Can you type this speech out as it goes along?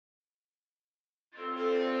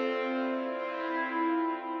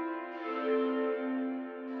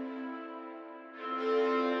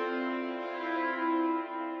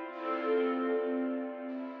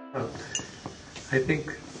I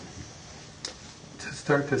think to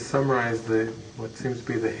start to summarize what seems to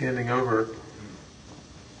be the handing over,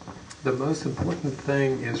 the most important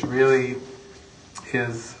thing is really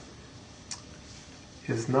is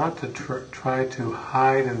not to try to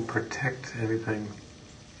hide and protect anything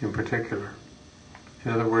in particular.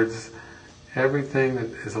 In other words, everything that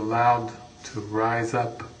is allowed to rise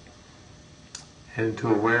up into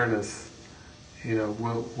awareness,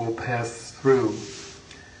 will pass through.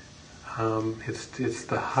 It's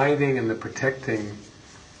the hiding and the protecting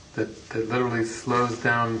that literally slows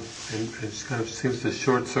down and just kind of seems to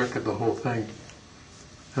short circuit the whole thing.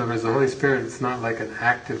 In other words, the Holy Spirit, it's not like an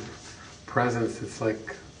active presence, it's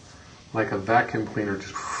like a vacuum cleaner,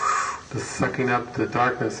 just sucking up the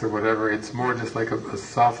darkness or whatever. It's more just like a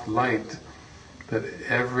soft light that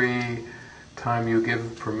every time you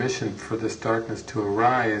give permission for this darkness to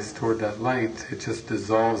arise toward that light, it just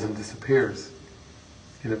dissolves and disappears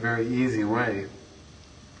in a very easy way.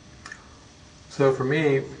 So for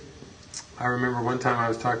me, I remember one time I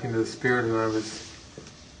was talking to the Spirit and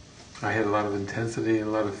I had a lot of intensity and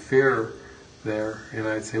a lot of fear there, and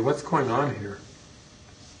I'd say, what's going on here?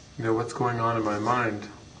 What's going on in my mind?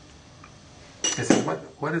 I said,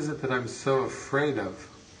 what is it that I'm so afraid of?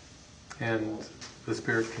 And the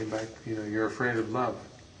Spirit came back, you're afraid of love.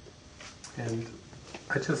 And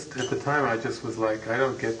at the time I just was like, I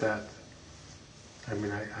don't get that. I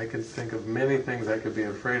mean, I could think of many things I could be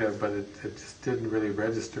afraid of, but it just didn't really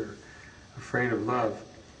register. Afraid of love.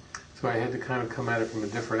 So I had to kind of come at it from a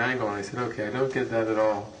different angle, and I said, okay, I don't get that at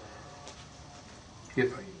all.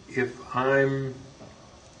 If I'm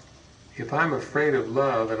afraid of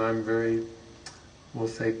love, and I'm very, we'll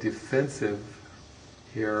say, defensive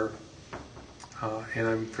here, and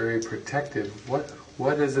I'm very protective,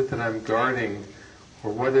 what is it that I'm guarding,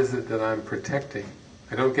 or what is it that I'm protecting?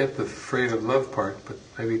 I don't get the afraid of love part, but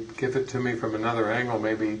maybe give it to me from another angle,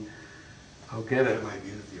 maybe I'll get it. What am I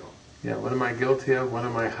guilty of? Yeah, what am I guilty of? What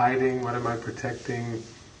am I hiding? What am I protecting?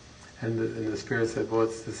 And the Spirit said, well,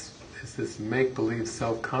 it's this make-believe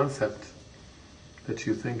self-concept that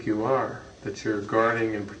you think you are, that you're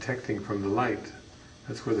guarding and protecting from the light.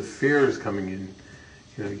 That's where the fear is coming in.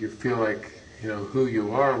 You feel like, who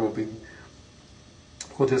you are will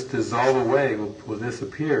just dissolve away, will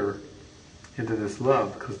disappear into this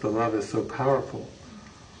love, because the love is so powerful.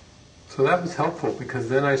 So that was helpful, because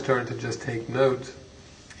then I started to just take note.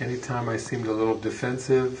 Anytime I seemed a little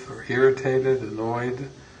defensive or irritated, annoyed,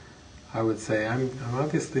 I would say, I'm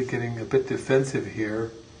obviously getting a bit defensive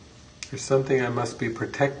here. There's something I must be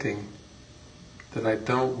protecting that I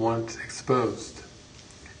don't want exposed.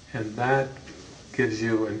 And that gives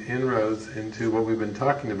you an inroads into what we've been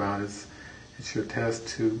talking about. It's your task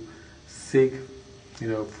to seek,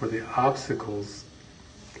 for the obstacles,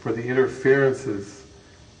 for the interferences,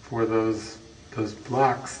 for those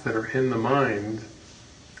blocks that are in the mind.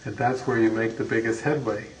 And that's where you make the biggest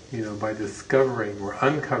headway, by discovering or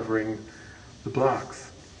uncovering the blocks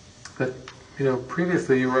that,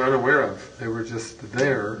 previously you were unaware of. They were just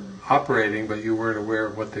there, operating, but you weren't aware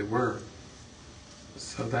of what they were.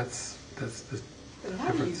 So that's the But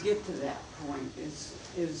how do you get to that point?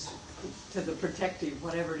 Is to the protective,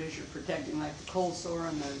 whatever it is you're protecting, like the cold sore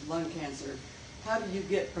and the lung cancer. How do you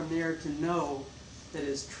get from there to know that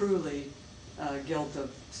is truly guilt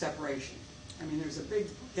of separation? I mean, there's a big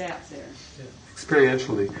gap there. Yeah.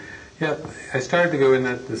 Experientially. Yeah, I started to go in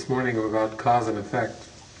that this morning about cause and effect.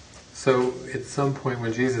 So at some point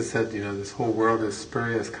when Jesus said, this whole world is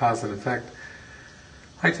spurious cause and effect,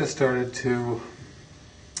 I just started to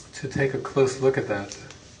take a close look at that.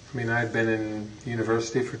 I mean, I'd been in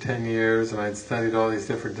university for 10 years and I'd studied all these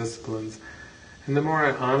different disciplines. And the more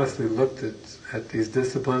I honestly looked at these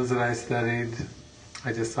disciplines that I studied,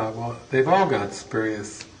 I just thought, well, they've all got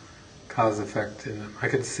spurious cause-effect in them. I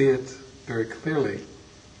could see it very clearly.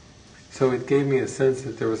 So it gave me a sense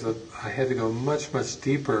that I had to go much, much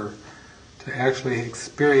deeper to actually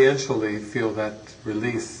experientially feel that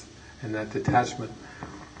release and that detachment.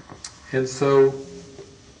 And so,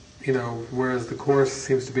 whereas the course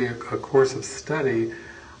seems to be a course of study,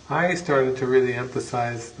 I started to really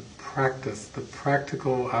emphasize the practice, the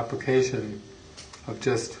practical application of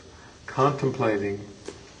just contemplating,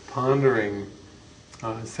 pondering,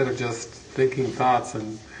 instead of just thinking thoughts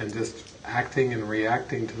and just acting and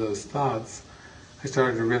reacting to those thoughts. I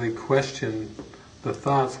started to really question the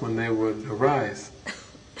thoughts when they would arise.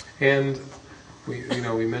 And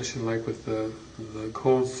we mentioned, like with the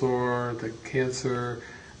cold sore, the cancer,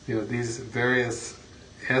 these various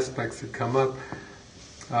aspects that come up.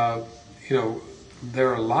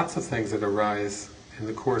 There are lots of things that arise in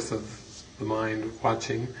the course of the mind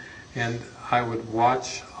watching, And I would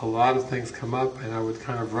watch a lot of things come up, and I would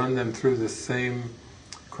kind of run them through the same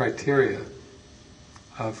criteria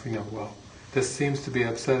of, well, this seems to be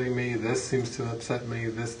upsetting me, this seems to upset me,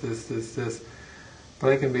 this.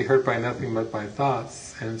 But I can be hurt by nothing but my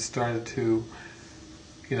thoughts, and started to,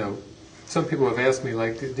 some people have asked me,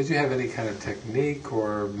 like, did you have any kind of technique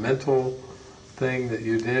or mental thing that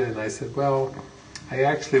you did? And I said, well, I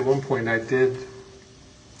actually at one point I did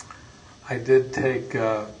take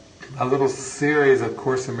a little series of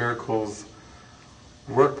Course in Miracles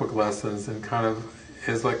workbook lessons, and kind of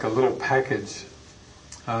is like a little package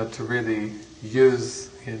to really use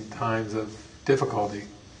in times of difficulty.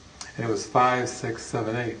 And it was 5, 6,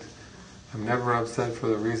 7, 8. I'm never upset for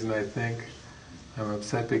the reason I think. I'm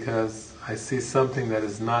upset because I see something that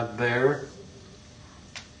is not there.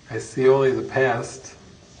 I see only the past.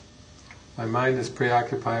 My mind is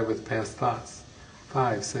preoccupied with past thoughts.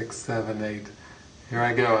 5, 6, 7, 8. Here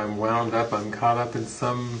I go, I'm wound up, I'm caught up in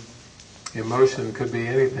some emotion. Could be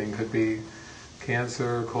anything, could be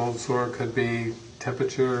cancer, cold sore, could be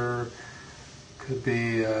temperature, could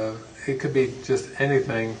be, it could be just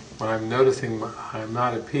anything. When I'm noticing I'm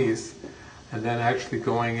not at peace, and then actually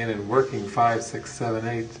going in and working 5, 6, 7,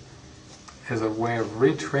 8 as a way of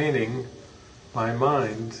retraining my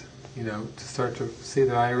mind, to start to see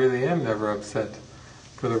that I really am never upset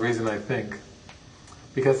for the reason I think.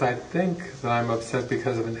 Because I think that I'm upset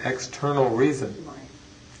because of an external reason,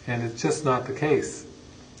 and it's just not the case.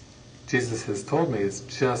 Jesus has told me it's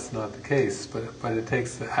just not the case, but it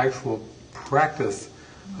takes the actual practice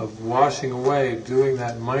of washing away, doing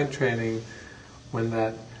that mind training when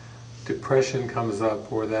that depression comes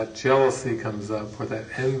up, or that jealousy comes up, or that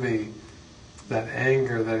envy, that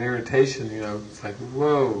anger, that irritation. It's like,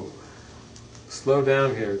 whoa, slow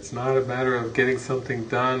down here. It's not a matter of getting something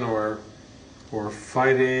done or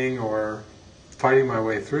fighting my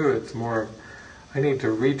way through it. It's more, I need to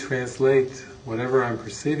retranslate whatever I'm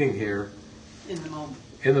perceiving here in the moment.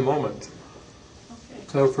 In the moment. Okay.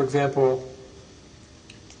 So, for example,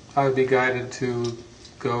 I would be guided to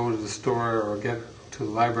go to the store or get to the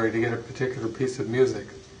library to get a particular piece of music.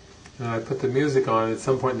 And I put the music on. At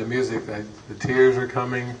some point in the music, the tears are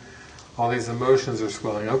coming, all these emotions are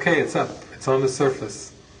swelling. Okay, it's up. It's on the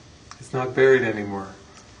surface. It's not buried anymore.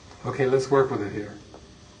 Okay, let's work with it here.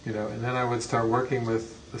 And then I would start working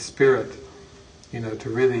with the spirit, to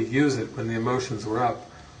really use it when the emotions were up.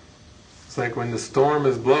 It's like when the storm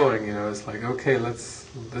is blowing, it's like, okay,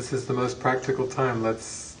 this is the most practical time.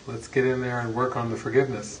 Let's get in there and work on the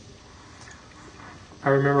forgiveness. I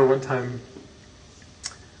remember one time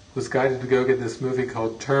was guided to go get this movie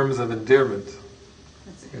called Terms of Endearment.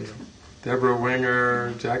 That's a good one. Deborah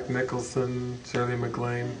Winger, Jack Nicholson, Shirley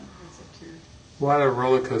MacLaine. What a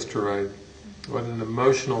roller coaster ride. What an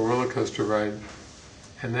emotional roller coaster ride.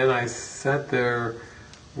 And then I sat there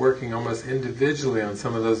working almost individually on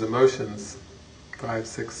some of those emotions. 5,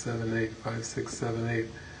 6, 7, 8, 5, 6, 7, 8.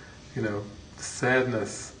 The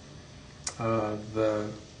sadness, the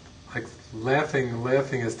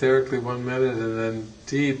laughing hysterically 1 minute, and then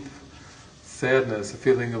deep sadness, a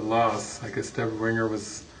feeling of loss. I guess Deborah Winger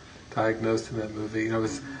was diagnosed in that movie. It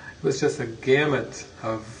was just a gamut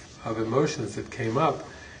of emotions that came up,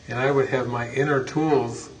 and I would have my inner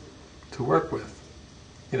tools to work with.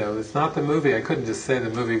 It's not the movie. I couldn't just say the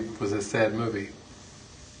movie was a sad movie,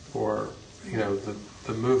 or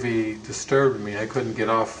the movie disturbed me. I couldn't get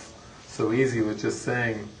off so easy with just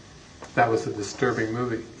saying that was a disturbing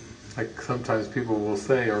movie. Like sometimes people will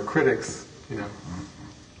say, or critics,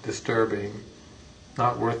 disturbing,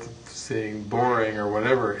 not worth seeing, boring, or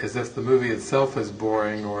whatever, as if the movie itself is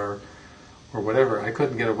boring or whatever. I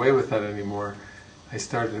couldn't get away with that anymore. I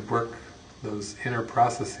started to work those inner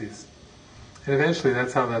processes. And eventually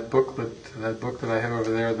that's how that book that I have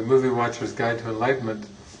over there, The Movie Watcher's Guide to Enlightenment,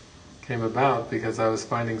 came about, because I was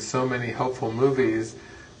finding so many helpful movies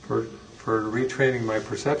for retraining my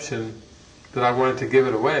perception that I wanted to give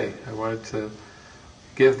it away. I wanted to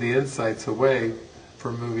give the insights away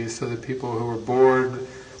for movies so that people who were bored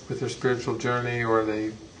with their spiritual journey, or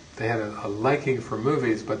they had a liking for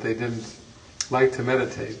movies but they didn't like to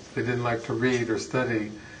meditate, they didn't like to read or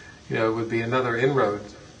study, it would be another inroad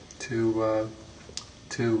to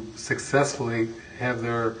successfully have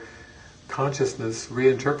their consciousness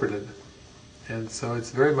reinterpreted. And so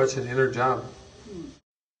it's very much an inner job.